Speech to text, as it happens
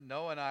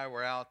Noah and I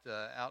were out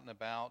and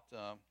about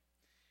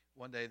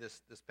one day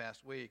this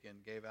past week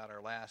and gave out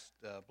our last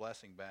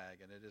blessing bag,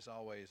 and it is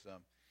always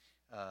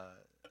a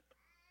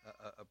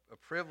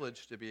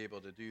privilege to be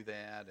able to do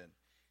that. And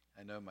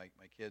I know my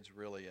kids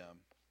really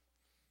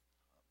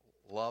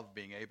love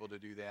being able to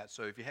do that.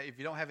 So if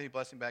you don't have any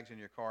blessing bags in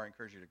your car, I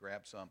encourage you to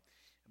grab some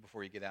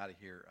before you get out of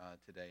here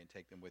today and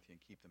take them with you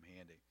and keep them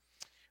handy.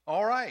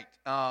 All right.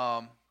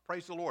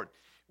 Praise the Lord.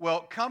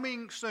 Well,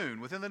 coming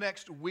soon, within the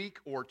next week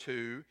or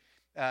two,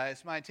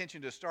 it's my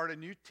intention to start a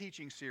new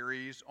teaching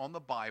series on the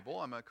Bible.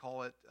 I'm going to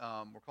call it,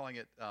 we're calling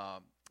it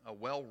a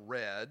Well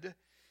Read.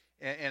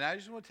 And I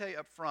just want to tell you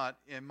up front,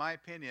 in my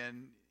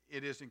opinion,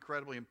 it is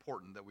incredibly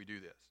important that we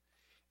do this.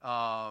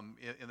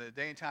 In the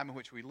day and time in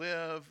which we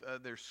live,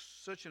 there's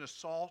such an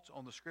assault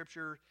on the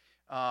Scripture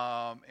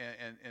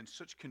and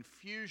such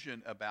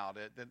confusion about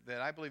it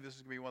that I believe this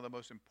is going to be one of the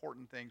most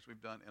important things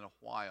we've done in a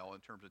while in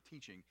terms of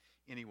teaching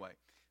anyway.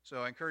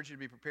 So I encourage you to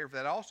be prepared for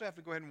that. I also have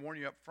to go ahead and warn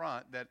you up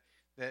front that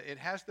it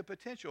has the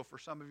potential for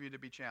some of you to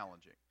be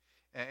challenging.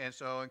 And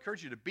so I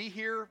encourage you to be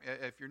here.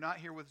 If you're not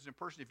here with us in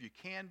person, if you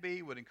can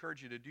be, would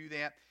encourage you to do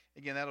that.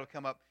 Again, that'll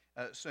come up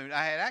soon.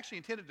 I had actually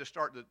intended to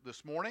start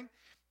this morning,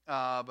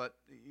 but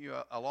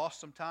I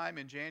lost some time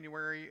in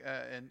January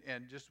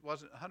and just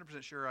wasn't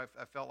 100% sure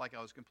I felt like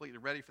I was completely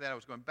ready for that. I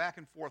was going back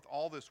and forth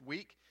all this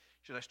week.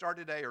 Should I start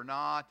today or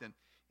not?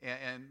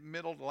 And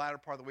middle to the latter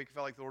part of the week, I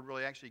felt like the Lord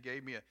really actually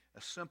gave me a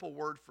simple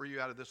word for you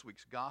out of this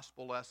week's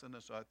gospel lesson,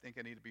 and so I think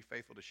I need to be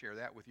faithful to share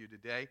that with you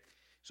today.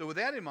 So with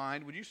that in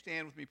mind, would you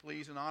stand with me,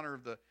 please, in honor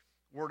of the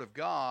Word of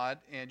God,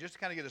 and just to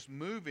kind of get us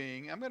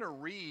moving, I'm going to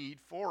read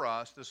for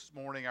us this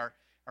morning our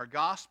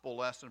gospel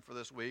lesson for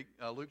this week,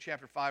 Luke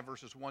chapter 5,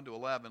 verses 1 to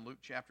 11. Luke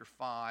chapter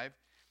 5,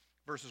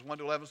 verses 1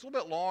 to 11. It's a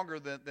little bit longer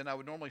than I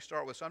would normally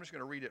start with, so I'm just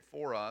going to read it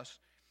for us.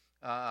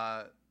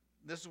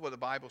 This is what the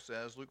Bible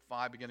says, Luke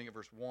 5, beginning at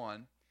verse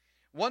 1.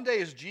 One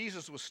day as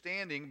Jesus was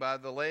standing by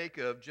the lake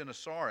of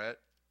Gennesaret,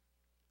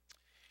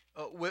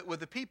 with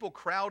the people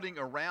crowding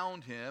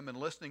around him and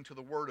listening to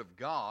the word of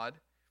God,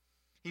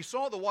 he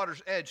saw at the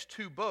water's edge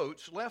two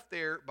boats left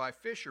there by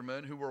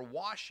fishermen who were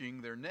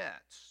washing their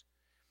nets.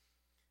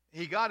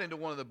 He got into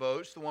one of the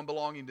boats, the one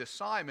belonging to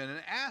Simon,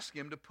 and asked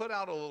him to put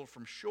out a little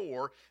from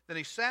shore. Then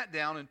he sat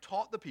down and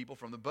taught the people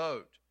from the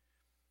boat.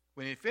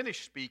 When he had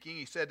finished speaking,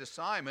 he said to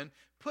Simon,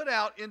 "Put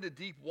out into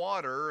deep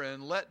water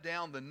and let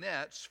down the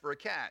nets for a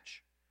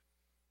catch."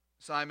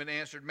 Simon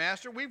answered,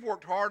 "Master, we've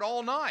worked hard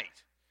all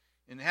night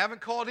and haven't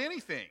caught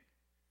anything.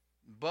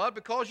 But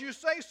because you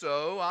say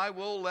so, I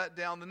will let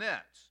down the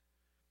nets."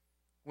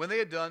 When they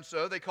had done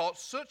so, they caught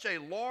such a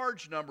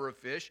large number of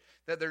fish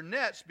that their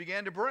nets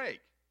began to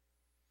break.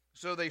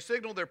 So they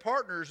signaled their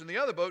partners in the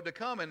other boat to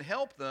come and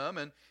help them,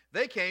 and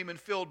they came and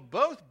filled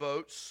both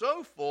boats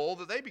so full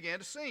that they began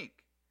to sink.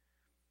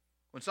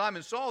 When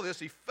Simon saw this,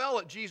 he fell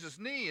at Jesus'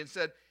 knee and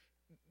said,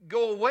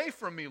 "Go away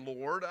from me,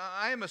 Lord,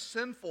 I am a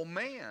sinful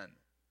man."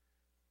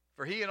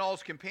 For he and all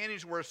his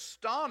companions were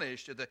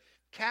astonished at the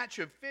catch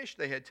of fish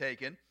they had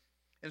taken,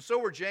 and so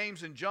were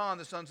James and John,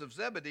 the sons of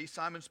Zebedee,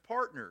 Simon's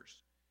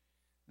partners.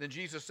 Then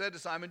Jesus said to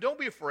Simon, "Don't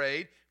be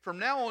afraid. From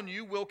now on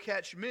you will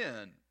catch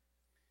men."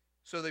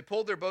 So they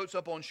pulled their boats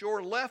up on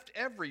shore, left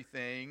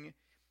everything,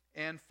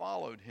 and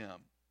followed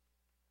him.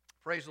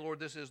 Praise the Lord.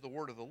 This is the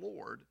word of the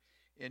Lord,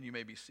 and you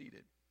may be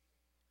seated.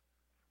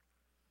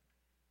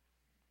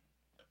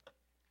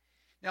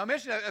 Now, I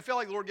mentioned I felt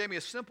like the Lord gave me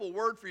a simple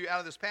word for you out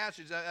of this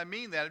passage. I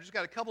mean that. I've just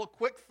got a couple of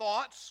quick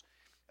thoughts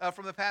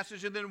from the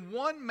passage, and then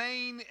one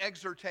main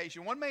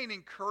exhortation, one main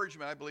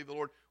encouragement I believe the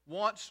Lord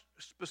wants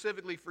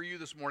specifically for you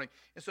this morning.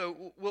 And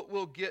so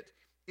we'll get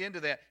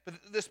into that.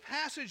 But this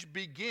passage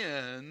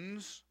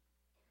begins,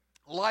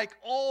 like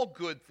all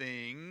good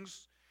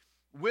things,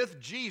 with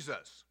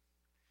Jesus.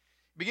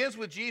 It begins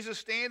with Jesus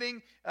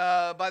standing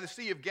by the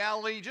Sea of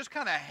Galilee, just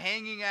kind of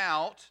hanging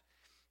out,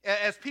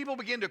 as people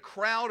begin to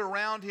crowd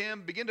around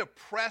him, begin to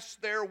press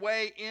their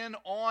way in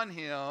on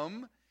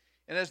him.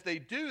 And as they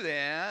do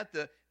that,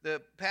 the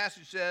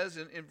passage says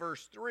in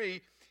verse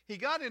 3, he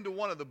got into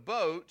one of the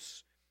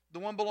boats, the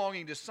one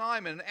belonging to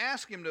Simon, and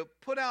asked him to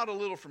put out a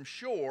little from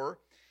shore.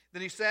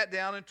 Then he sat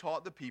down and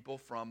taught the people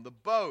from the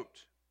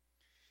boat.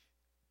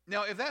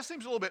 Now, if that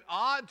seems a little bit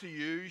odd to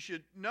you, you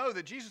should know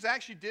that Jesus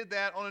actually did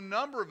that on a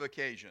number of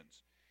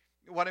occasions.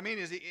 What I mean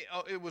is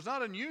it was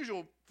not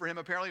unusual for him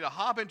apparently to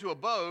hop into a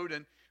boat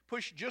and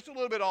push just a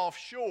little bit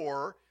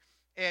offshore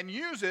and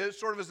use it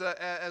sort of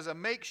as a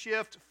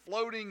makeshift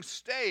floating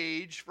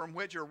stage from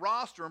which, or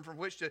rostrum from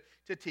which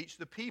to teach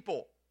the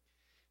people.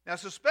 Now, I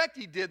suspect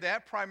he did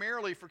that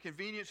primarily for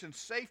convenience and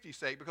safety's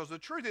sake, because the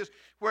truth is,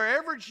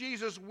 wherever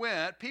Jesus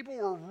went, people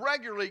were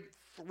regularly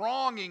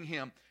thronging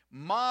him,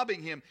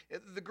 mobbing him.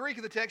 The Greek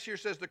of the text here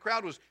says the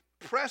crowd was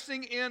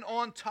pressing in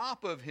on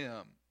top of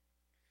him.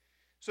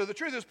 So the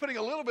truth is, putting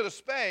a little bit of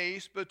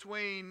space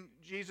between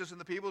Jesus and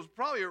the people is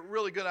probably a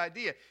really good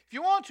idea. If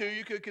you want to,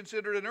 you could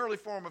consider it an early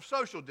form of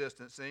social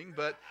distancing,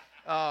 but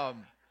I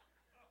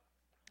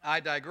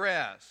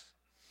digress.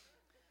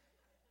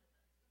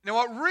 Now,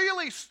 what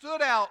really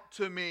stood out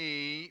to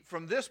me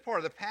from this part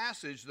of the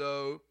passage,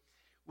 though,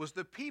 was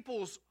the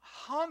people's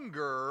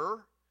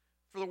hunger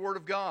for the Word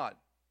of God.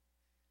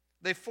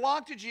 They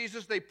flocked to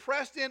Jesus. They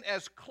pressed in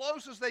as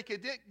close as they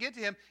could get to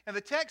him. And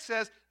the text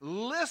says,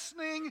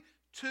 listening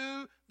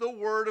to the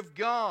Word of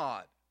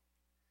God.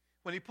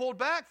 When he pulled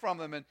back from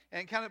them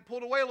and kind of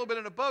pulled away a little bit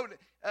in a boat,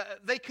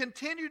 they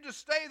continued to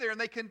stay there, and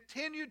they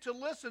continued to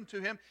listen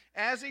to him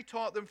as he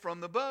taught them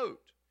from the boat.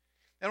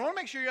 And I want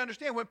to make sure you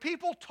understand, when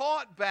people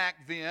taught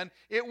back then,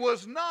 it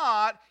was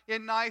not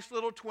in nice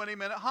little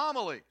 20-minute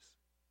homilies.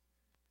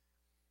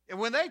 And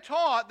when they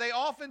taught, they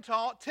often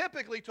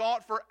typically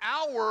taught for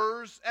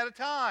hours at a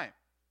time.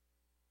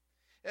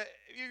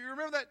 You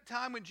remember that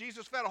time when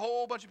Jesus fed a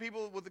whole bunch of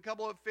people with a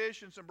couple of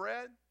fish and some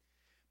bread?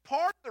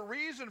 Part of the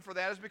reason for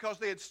that is because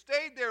they had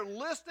stayed there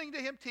listening to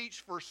him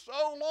teach for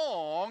so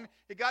long,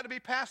 it got to be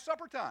past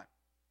supper time.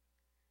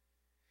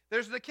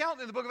 There's an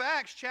account in the book of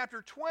Acts,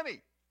 chapter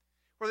 20,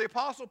 where the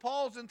Apostle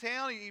Paul's in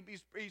town.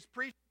 He's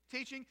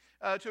teaching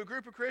to a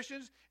group of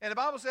Christians, and the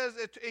Bible says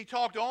that he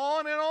talked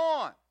on and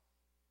on.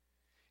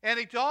 And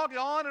he talked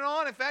on and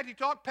on. In fact, he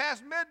talked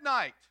past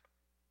midnight.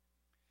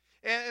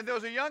 And there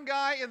was a young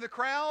guy in the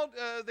crowd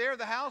there,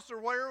 the house or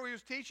wherever he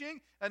was teaching,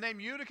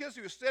 named Eutychus,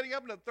 who was sitting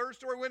up in the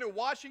third-story window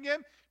watching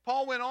him.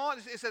 Paul went on.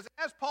 It says,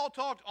 as Paul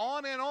talked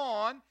on and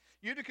on,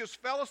 Eutychus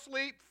fell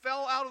asleep,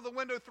 fell out of the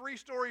window 3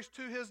 stories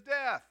to his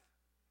death.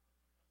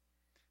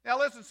 Now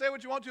listen, say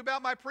what you want to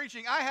about my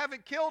preaching. I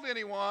haven't killed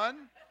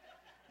anyone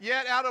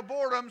yet out of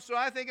boredom, so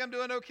I think I'm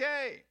doing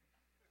okay.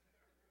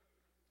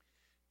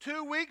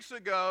 2 weeks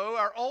ago,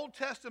 our Old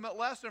Testament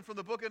lesson from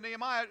the book of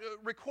Nehemiah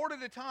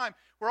recorded a time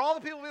where all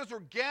the people of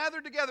Israel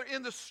gathered together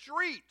in the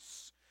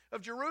streets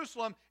of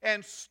Jerusalem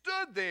and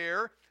stood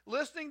there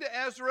listening to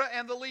Ezra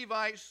and the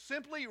Levites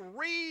simply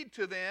read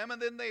to them, and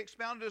then they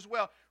expounded as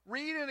well.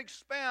 Read and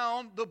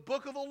expound the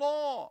book of the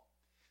law.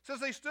 It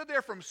says they stood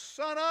there from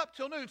sun up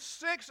till noon.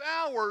 6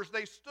 hours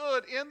they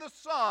stood in the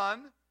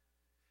sun,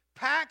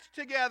 packed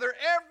together,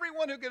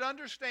 everyone who could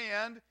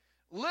understand,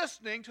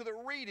 listening to the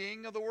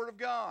reading of the Word of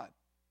God.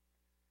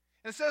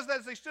 And it says that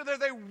as they stood there,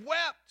 they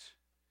wept.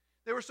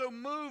 They were so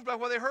moved by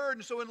what they heard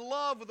and so in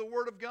love with the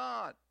Word of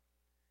God.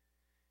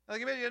 Now,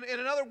 in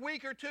another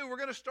week or two, we're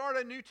going to start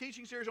a new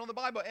teaching series on the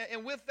Bible.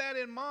 And with that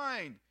in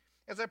mind,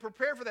 as I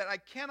prepare for that, I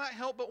cannot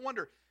help but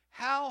wonder,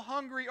 how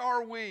hungry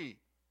are we?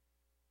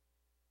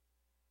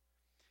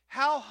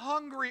 How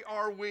hungry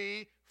are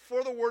we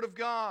for the Word of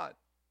God?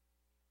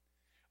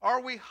 Are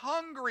we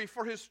hungry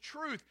for His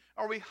truth?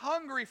 Are we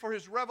hungry for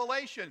His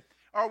revelation?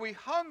 Are we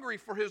hungry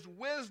for His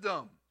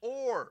wisdom?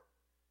 Or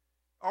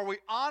are we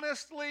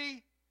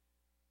honestly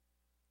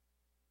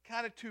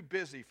kind of too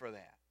busy for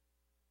that?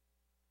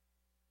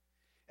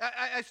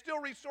 I still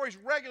read stories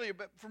regularly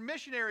from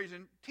missionaries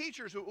and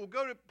teachers who will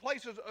go to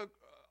places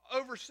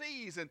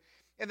overseas and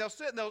they'll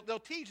sit and they'll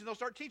teach and they'll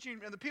start teaching,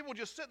 and the people will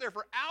just sit there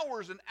for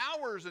hours and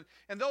hours,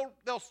 and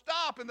they'll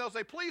stop and they'll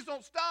say, please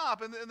don't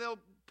stop, and they'll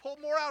pull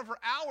more out for an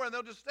hour, and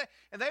they'll just stay,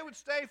 and they would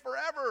stay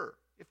forever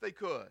if they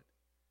could.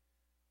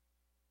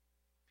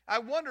 I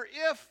wonder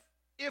if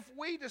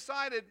we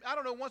decided, I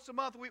don't know, once a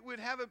month we'd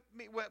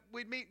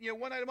meet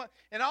one night a month,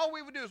 and all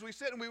we would do is we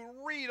sit and we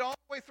would read all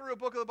the way through a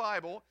book of the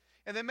Bible,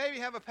 and then maybe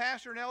have a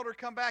pastor and elder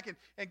come back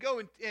and go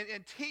and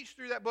teach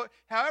through that book,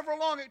 however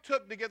long it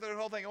took to get through the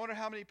whole thing. I wonder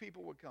how many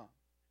people would come.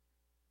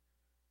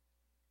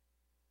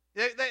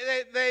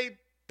 They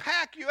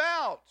pack you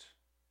out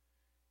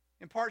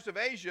in parts of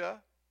Asia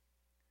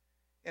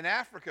and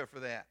Africa for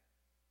that.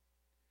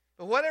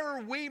 But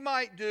whatever we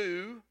might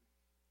do,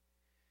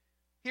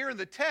 here in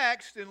the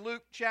text in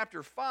Luke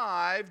chapter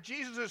 5,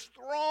 Jesus is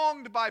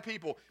thronged by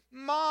people,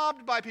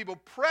 mobbed by people,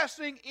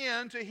 pressing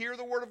in to hear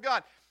the Word of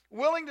God,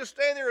 willing to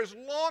stay there as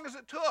long as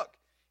it took.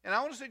 And I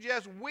want to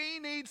suggest we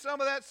need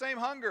some of that same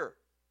hunger.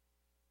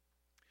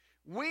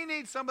 We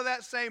need some of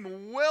that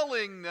same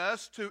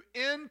willingness to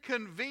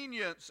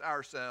inconvenience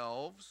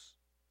ourselves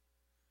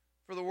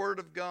for the Word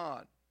of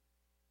God.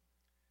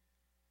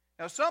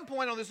 Now, at some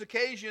point on this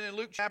occasion in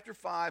Luke chapter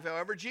 5,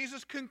 however,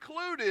 Jesus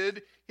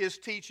concluded his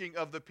teaching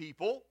of the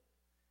people.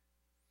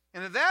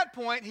 And at that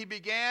point, he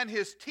began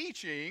his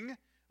teaching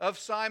of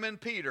Simon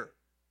Peter.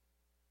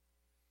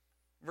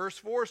 Verse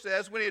 4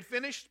 says, when he had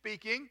finished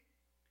speaking,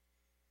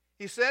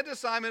 he said to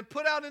Simon,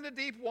 put out into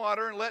deep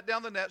water and let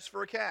down the nets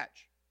for a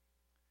catch.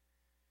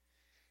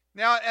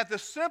 Now, at the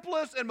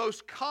simplest and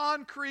most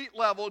concrete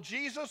level,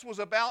 Jesus was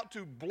about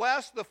to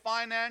bless the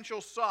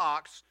financial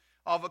socks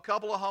of a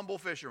couple of humble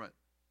fishermen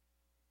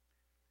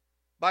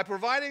by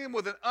providing them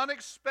with an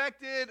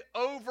unexpected,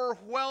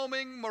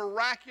 overwhelming,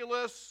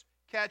 miraculous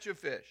catch of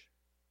fish.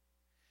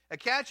 A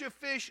catch of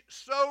fish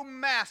so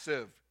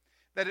massive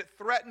that it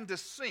threatened to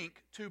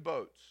sink 2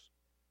 boats.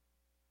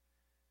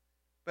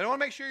 But I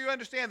want to make sure you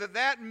understand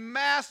that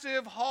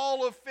massive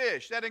haul of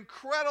fish, that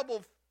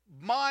incredible,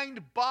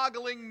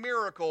 mind-boggling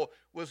miracle,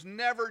 was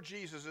never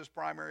Jesus'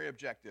 primary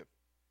objective,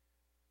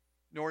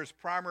 nor his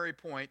primary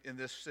point in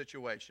this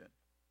situation.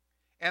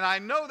 And I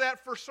know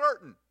that for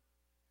certain,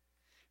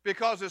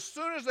 Because as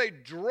soon as they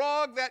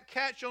drug that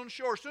catch on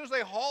shore, as soon as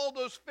they hauled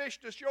those fish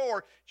to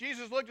shore,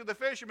 Jesus looked at the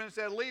fishermen and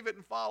said, leave it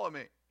and follow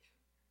me.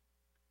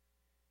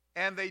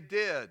 And they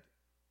did.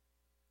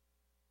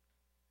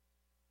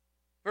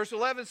 Verse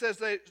 11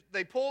 says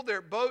they pulled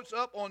their boats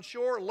up on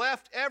shore,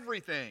 left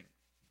everything,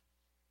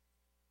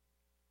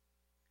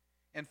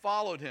 and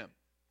followed him.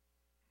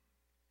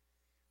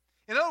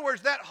 In other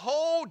words, that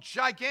whole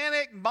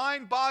gigantic,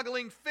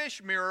 mind-boggling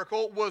fish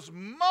miracle was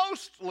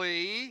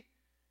mostly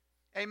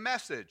a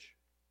message,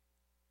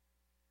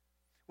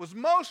 was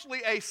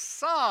mostly a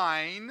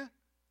sign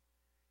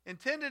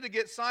intended to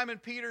get Simon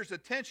Peter's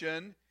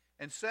attention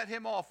and set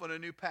him off on a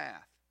new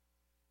path.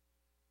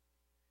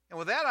 And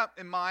with that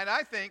in mind,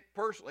 I think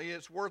personally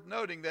it's worth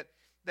noting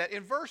that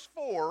in verse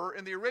 4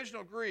 in the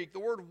original Greek, the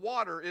word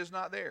water is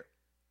not there.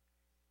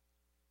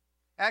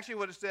 Actually,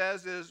 what it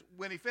says is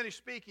when he finished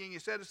speaking, he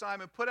said to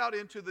Simon, put out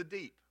into the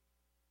deep.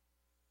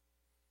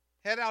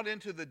 Head out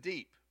into the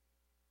deep.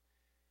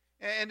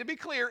 And to be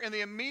clear, in the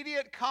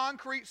immediate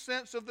concrete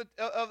sense of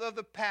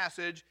the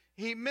passage,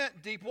 he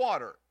meant deep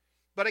water.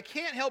 But I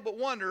can't help but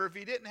wonder if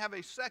he didn't have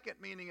a second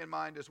meaning in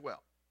mind as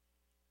well.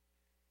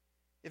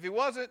 If he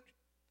wasn't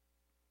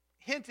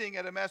hinting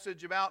at a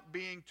message about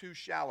being too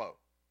shallow,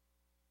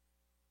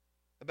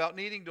 about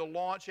needing to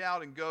launch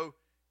out and go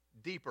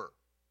deeper.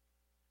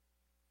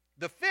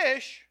 The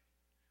fish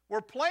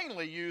were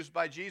plainly used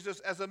by Jesus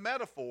as a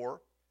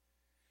metaphor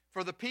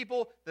for the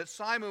people that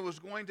Simon was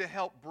going to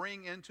help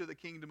bring into the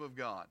kingdom of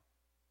God.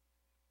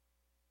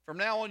 From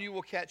now on you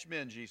will catch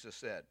men, Jesus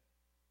said.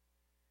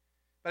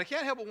 But I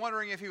can't help but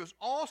wondering if he was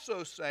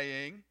also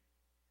saying,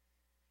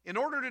 in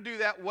order to do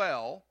that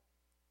well,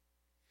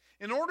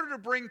 in order to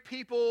bring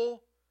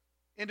people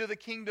into the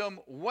kingdom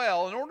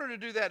well, in order to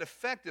do that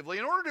effectively,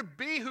 in order to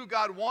be who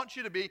God wants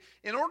you to be,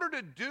 in order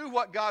to do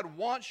what God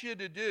wants you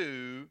to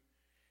do,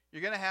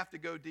 you're going to have to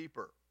go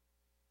deeper.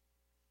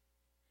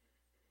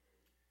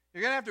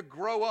 You're going to have to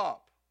grow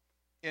up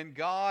in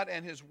God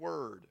and His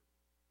Word.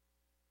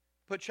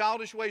 Put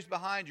childish ways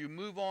behind you.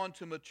 Move on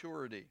to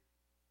maturity.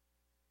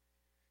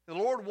 The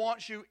Lord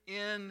wants you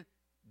in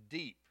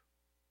deep.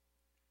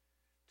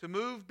 To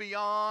move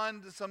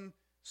beyond some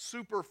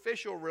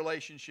superficial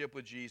relationship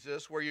with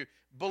Jesus where you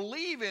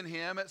believe in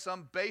Him at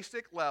some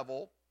basic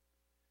level,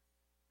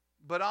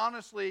 but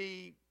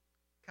honestly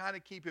kind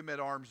of keep Him at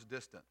arm's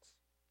distance.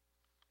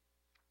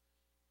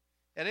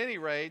 At any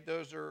rate,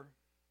 those are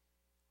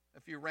a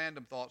few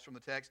random thoughts from the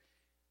text.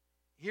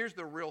 Here's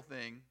the real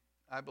thing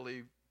I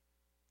believe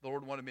the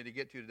Lord wanted me to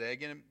get to today.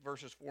 Again, in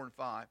verses 4 and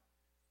 5.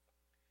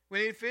 When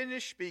he had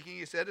finished speaking,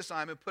 he said to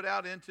Simon, put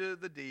out into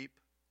the deep,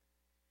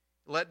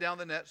 let down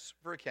the nets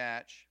for a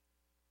catch.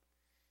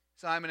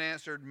 Simon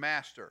answered,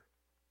 Master,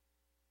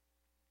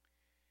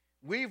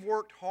 we've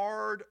worked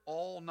hard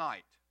all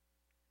night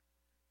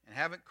and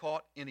haven't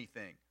caught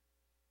anything.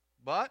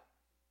 But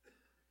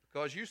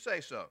because you say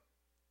so,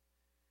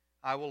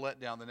 I will let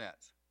down the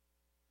nets.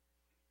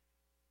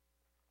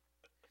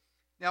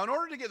 Now, in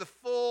order to get the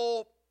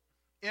full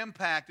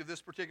impact of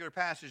this particular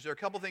passage, there are a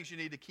couple things you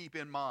need to keep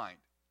in mind.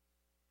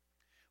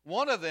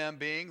 One of them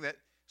being that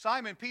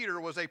Simon Peter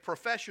was a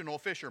professional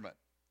fisherman.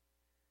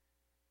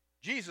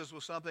 Jesus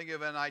was something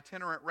of an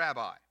itinerant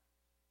rabbi.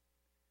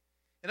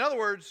 In other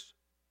words,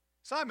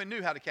 Simon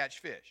knew how to catch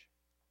fish.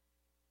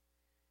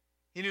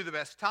 He knew the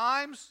best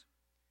times.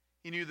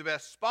 He knew the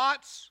best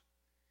spots.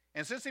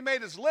 And since he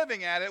made his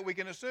living at it, we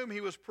can assume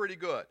he was pretty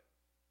good.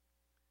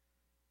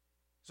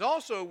 It's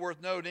also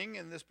worth noting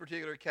in this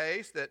particular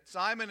case that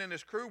Simon and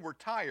his crew were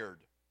tired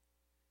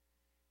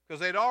because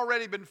they'd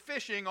already been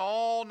fishing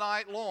all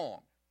night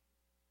long.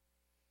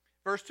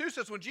 Verse 2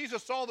 says, when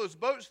Jesus saw those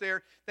boats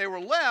there, they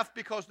were left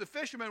because the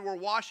fishermen were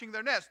washing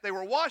their nets. They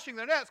were washing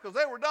their nets because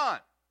they were done.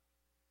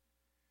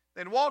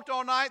 They'd walked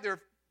all night.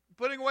 They're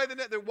putting away the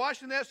net. They're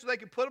washing the nets so they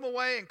could put them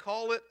away and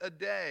call it a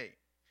day.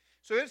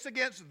 So it's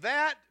against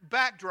that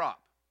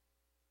backdrop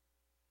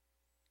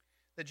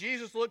that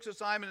Jesus looks at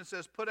Simon and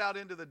says, put out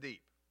into the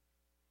deep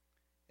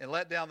and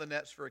let down the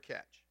nets for a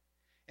catch.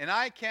 And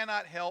I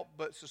cannot help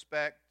but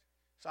suspect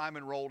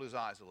Simon rolled his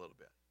eyes a little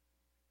bit.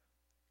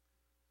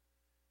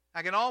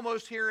 I can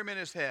almost hear him in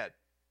his head.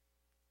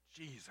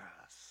 Jesus.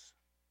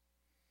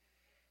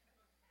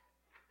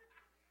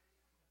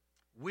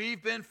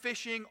 We've been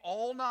fishing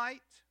all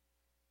night,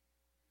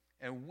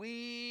 and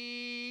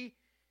we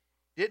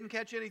didn't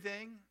catch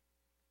anything,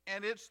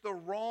 and it's the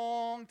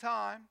wrong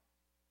time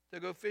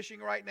to go fishing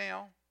right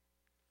now.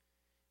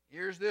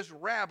 Here's this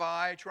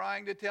rabbi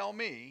trying to tell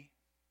me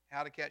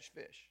how to catch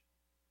fish.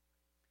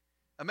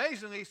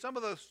 Amazingly, some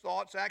of those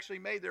thoughts actually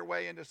made their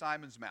way into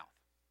Simon's mouth.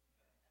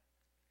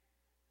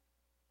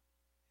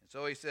 And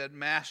so he said,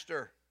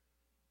 Master,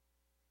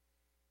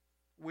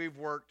 we've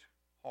worked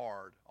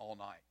hard all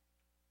night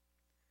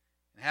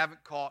and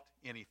haven't caught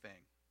anything.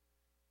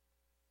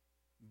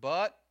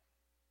 But,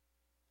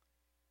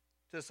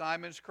 to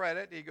Simon's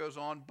credit, he goes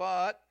on,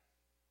 but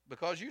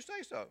because you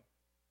say so,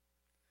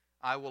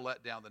 I will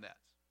let down the nets.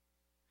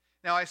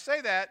 Now, I say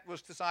that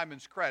was to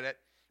Simon's credit,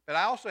 but But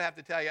I also have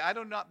to tell you, I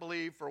do not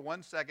believe for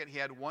 1 second he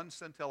had one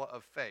scintilla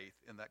of faith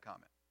in that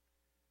comment.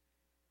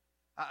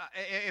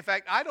 In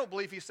fact, I don't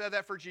believe he said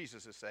that for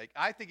Jesus' sake.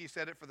 I think he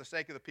said it for the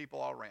sake of the people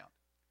all around.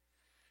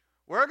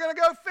 We're going to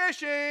go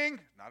fishing.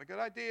 Not a good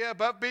idea,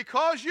 but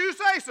because you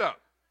say so,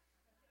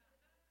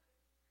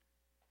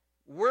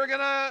 we're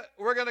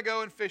gonna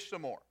go and fish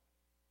some more.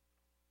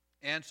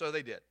 And so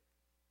they did.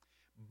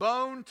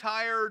 Bone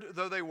tired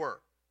though they were,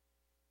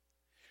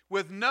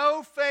 with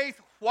no faith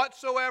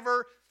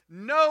whatsoever,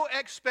 no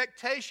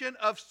expectation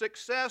of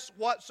success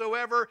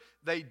whatsoever,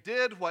 they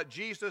did what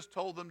Jesus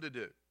told them to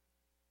do.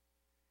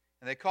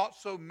 And they caught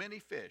so many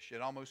fish,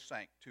 it almost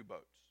sank 2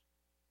 boats.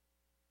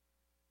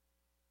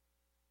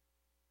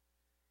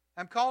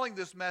 I'm calling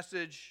this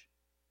message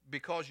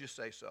Because You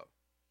Say So.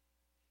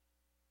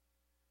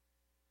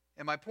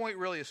 And my point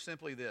really is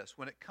simply this.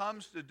 When it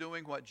comes to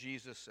doing what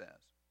Jesus says,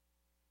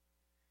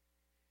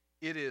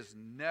 it is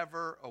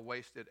never a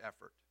wasted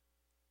effort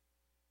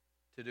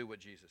to do what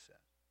Jesus says.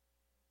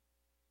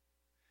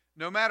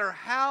 No matter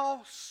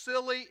how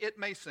silly it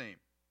may seem,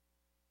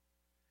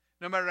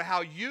 no matter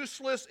how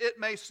useless it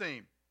may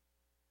seem,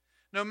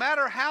 no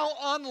matter how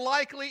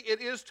unlikely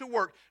it is to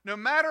work, no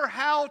matter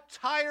how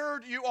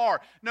tired you are,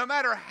 no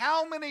matter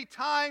how many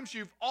times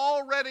you've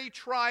already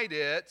tried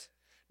it,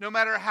 no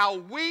matter how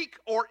weak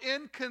or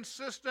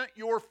inconsistent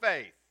your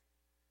faith,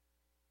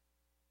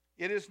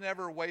 it is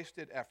never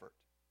wasted effort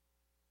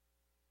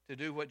to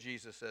do what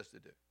Jesus says to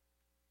do.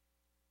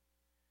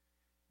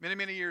 Many,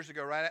 many years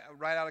ago,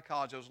 right out of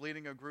college, I was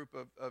leading a group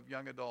of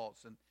young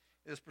adults. And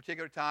this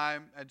particular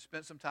time, I'd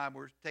spent some time,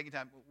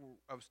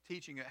 I was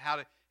teaching how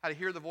to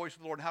hear the voice of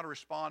the Lord and how to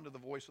respond to the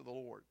voice of the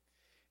Lord.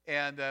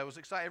 And it was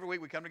exciting. Every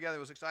week we come together. It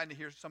was exciting to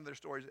hear some of their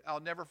stories.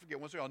 I'll never forget.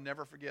 One story I'll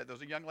never forget. There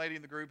was a young lady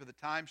in the group at the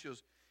time. She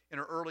was in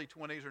her early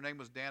 20s. Her name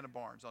was Dana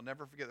Barnes. I'll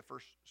never forget the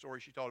first story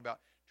she told about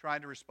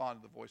trying to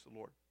respond to the voice of the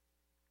Lord.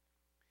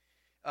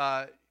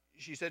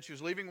 She said she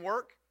was leaving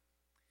work.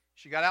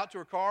 She got out to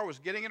her car, was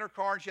getting in her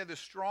car, and she had this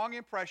strong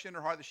impression in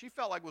her heart that she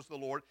felt like was the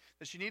Lord,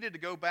 that she needed to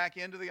go back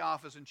into the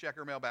office and check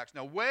her mailbox.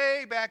 Now,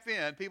 way back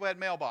then, people had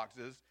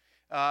mailboxes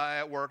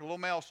at work, little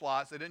mail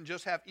slots. They didn't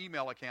just have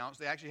email accounts.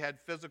 They actually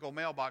had physical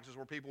mailboxes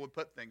where people would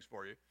put things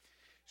for you.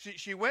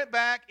 She went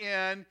back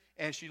in,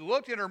 and she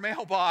looked in her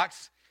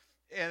mailbox,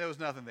 and there was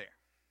nothing there.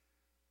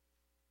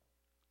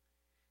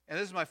 And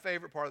this is my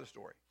favorite part of the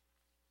story.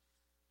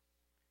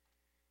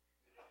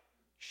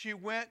 She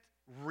went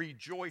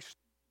rejoiced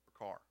in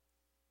her car,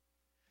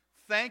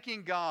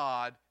 thanking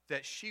God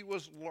that she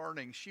was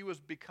learning, she was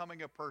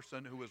becoming a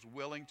person who was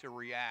willing to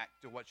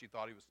react to what she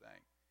thought he was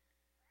saying.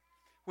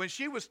 When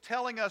she was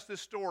telling us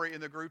this story in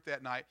the group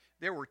that night,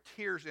 there were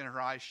tears in her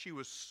eyes. She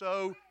was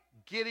so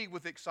giddy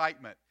with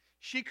excitement.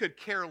 She could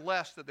care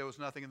less that there was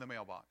nothing in the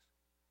mailbox.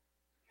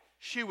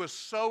 She was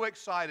so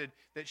excited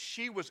that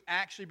she was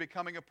actually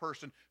becoming a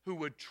person who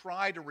would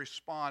try to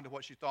respond to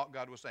what she thought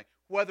God was saying,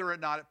 whether or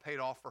not it paid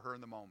off for her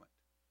in the moment.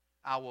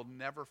 I will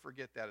never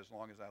forget that as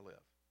long as I live.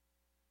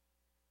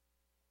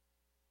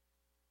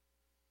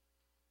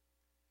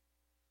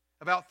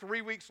 About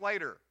 3 weeks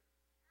later,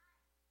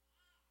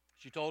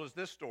 she told us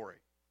this story.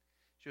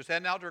 She was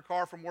heading out to her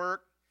car from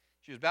work.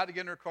 She was about to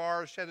get in her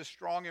car. She had a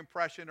strong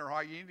impression in her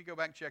heart. You need to go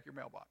back and check your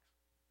mailbox.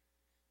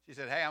 She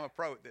said, hey, I'm a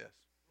pro at this.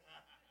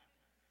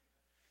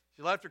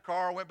 She left her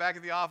car, went back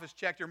in the office,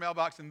 checked her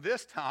mailbox, and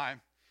this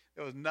time,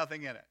 there was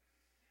nothing in it.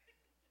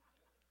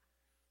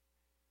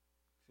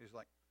 She's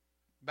like,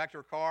 back to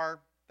her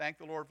car, thanked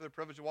the Lord for the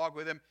privilege to walk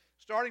with him,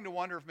 starting to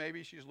wonder if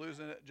maybe she's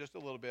losing it just a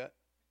little bit.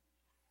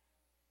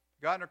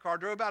 Got in her car,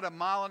 drove about 1.5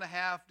 miles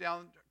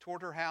down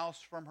toward her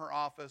house from her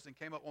office, and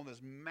came up on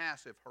this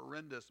massive,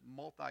 horrendous,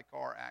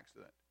 multi-car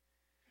accident.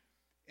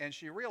 And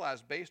she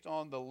realized, based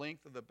on the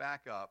length of the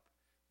backup,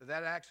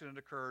 that accident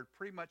occurred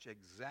pretty much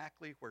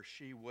exactly where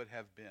she would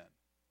have been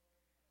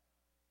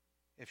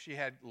if she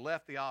had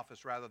left the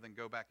office rather than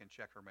go back and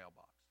check her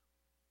mailbox.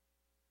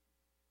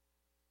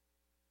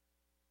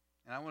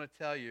 And I want to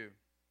tell you,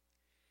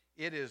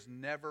 it is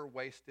never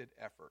wasted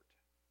effort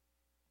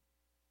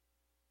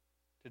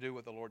to do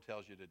what the Lord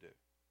tells you to do.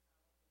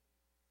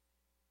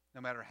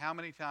 No matter how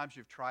many times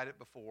you've tried it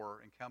before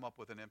and come up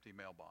with an empty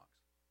mailbox.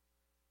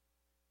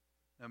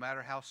 No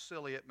matter how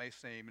silly it may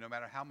seem, no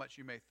matter how much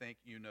you may think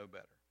you know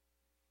better.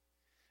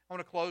 I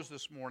want to close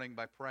this morning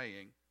by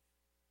praying.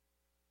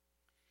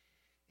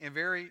 And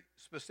very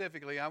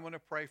specifically, I want to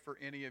pray for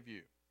any of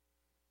you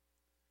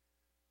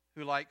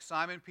who, like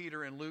Simon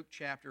Peter in Luke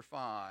chapter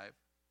 5,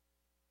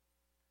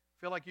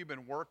 feel like you've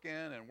been working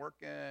and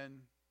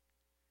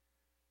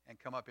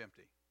come up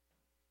empty.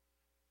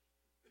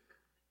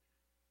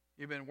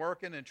 You've been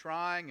working and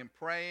trying and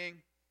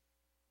praying.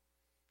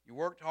 You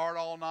worked hard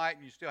all night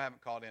and you still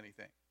haven't caught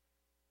anything.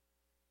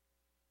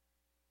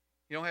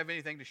 You don't have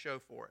anything to show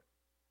for it.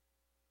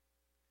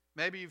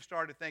 Maybe you've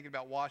started thinking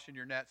about washing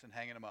your nets and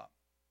hanging them up,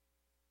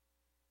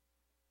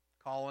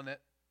 calling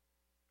it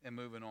and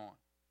moving on.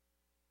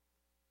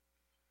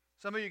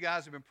 Some of you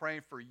guys have been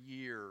praying for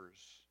years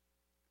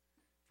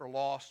for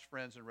lost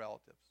friends and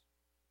relatives,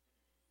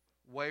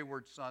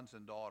 wayward sons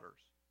and daughters,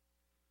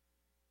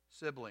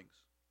 siblings,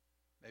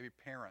 maybe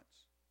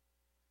parents.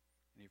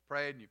 And you've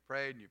prayed and you've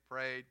prayed and you've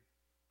prayed,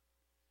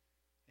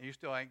 and you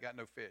still ain't got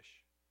no fish.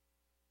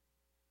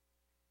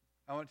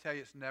 I want to tell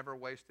you, it's never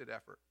wasted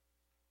effort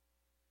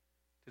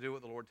to do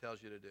what the Lord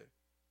tells you to do.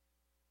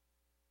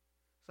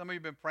 Some of you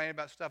have been praying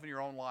about stuff in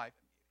your own life.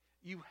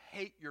 You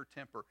hate your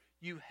temper.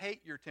 You hate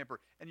your temper,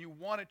 and you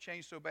want to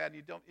change so bad, and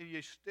you don't.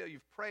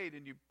 You've prayed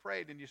and you've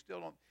prayed, and you still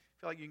don't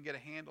feel like you can get a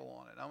handle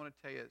on it. I want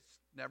to tell you,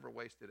 it's never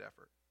wasted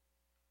effort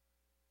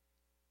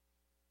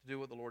to do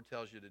what the Lord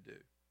tells you to do.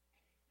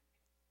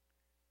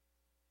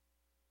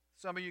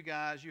 Some of you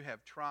guys, you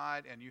have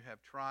tried and you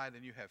have tried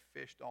and you have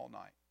fished all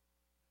night,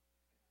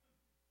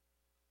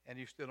 and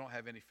you still don't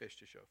have any fish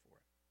to show for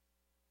it.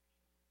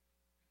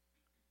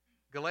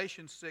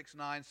 Galatians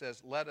 6:9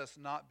 says, "Let us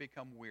not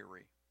become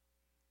weary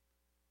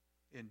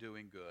in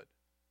doing good."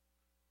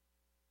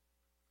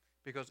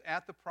 Because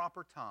at the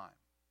proper time,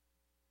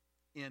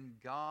 in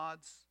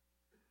God's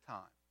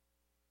time,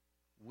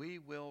 we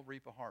will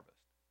reap a harvest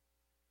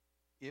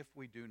if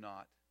we do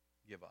not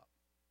give up.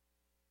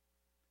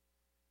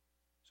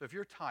 So if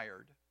you're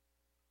tired,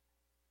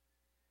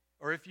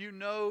 or if you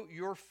know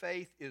your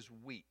faith is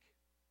weak,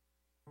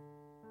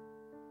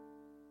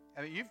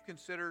 I mean, you've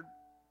considered,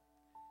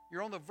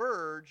 you're on the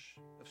verge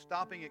of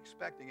stopping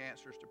expecting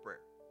answers to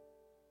prayer.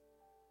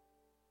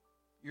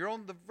 You're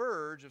on the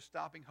verge of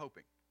stopping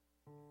hoping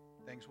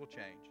things will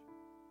change.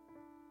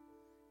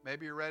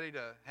 Maybe you're ready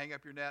to hang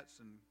up your nets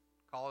and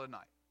call it a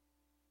night.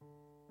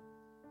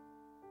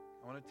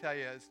 I want to tell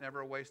you, it's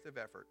never a waste of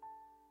effort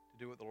to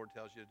do what the Lord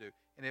tells you to do.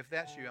 And if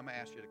that's you, I'm going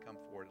to ask you to come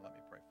forward and let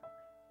me pray for you.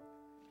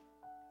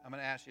 I'm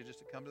going to ask you just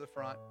to come to the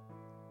front.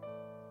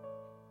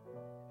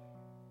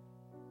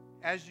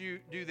 As you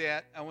do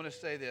that, I want to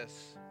say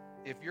this.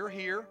 If you're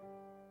here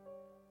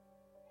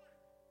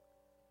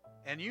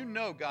and you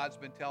know God's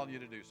been telling you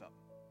to do something.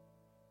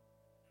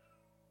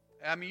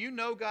 I mean, you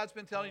know God's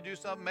been telling you to do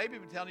something. Maybe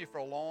been telling you for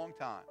a long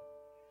time.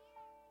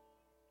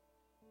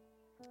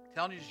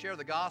 Telling you to share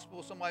the gospel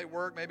with somebody at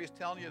work. Maybe he's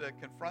telling you to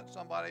confront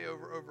somebody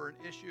over an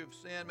issue of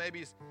sin. Maybe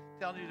he's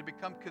telling you to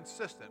become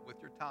consistent with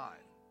your tithe.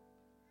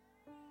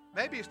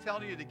 Maybe he's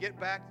telling you to get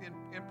back in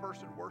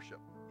in-person worship.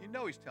 You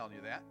know he's telling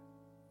you that.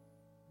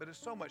 But it's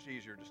so much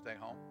easier to stay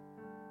home.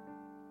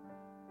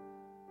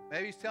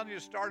 Maybe he's telling you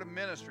to start a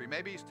ministry.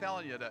 Maybe he's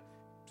telling you to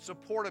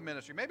support a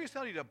ministry. Maybe he's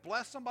telling you to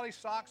bless somebody's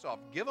socks off.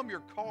 Give them your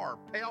car.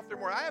 Pay off their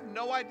mortgage. I have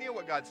no idea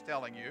what God's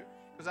telling you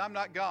because I'm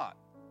not God.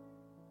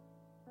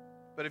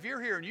 But if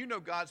you're here and you know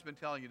God's been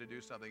telling you to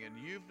do something and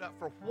you've not,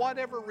 for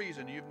whatever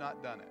reason, you've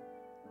not done it,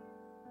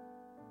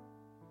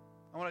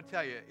 I want to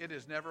tell you, it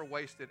is never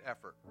wasted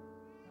effort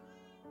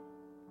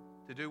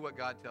to do what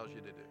God tells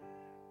you to do.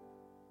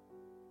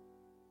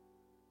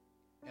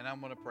 And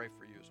I'm going to pray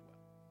for you as well.